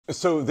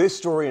So this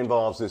story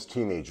involves this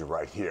teenager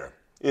right here.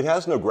 It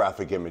has no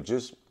graphic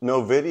images,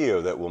 no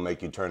video that will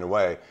make you turn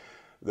away,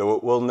 though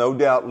it will no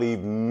doubt leave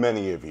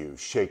many of you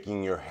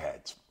shaking your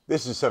heads.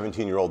 This is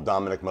 17-year-old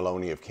Dominic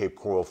Maloney of Cape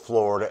Coral,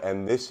 Florida,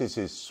 and this is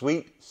his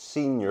sweet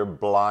senior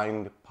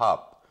blind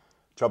pup.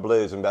 Trouble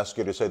is,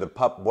 investigators say the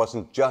pup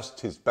wasn't just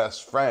his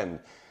best friend,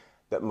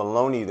 that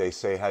Maloney, they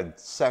say, had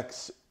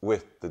sex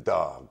with the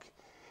dog.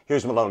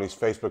 Here's Maloney's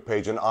Facebook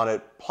page, and on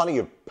it, plenty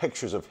of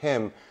pictures of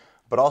him,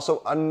 but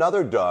also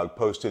another dog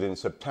posted in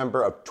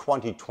September of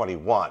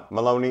 2021.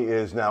 Maloney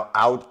is now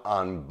out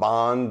on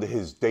bond.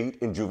 His date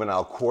in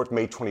juvenile court,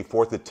 May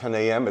 24th at 10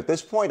 a.m. At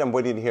this point, I'm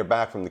waiting to hear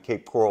back from the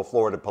Cape Coral,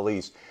 Florida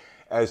police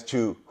as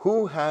to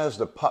who has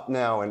the pup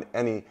now and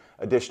any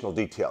additional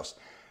details.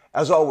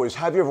 As always,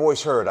 have your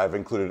voice heard. I've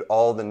included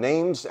all the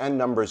names and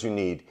numbers you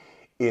need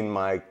in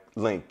my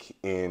link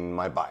in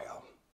my bio.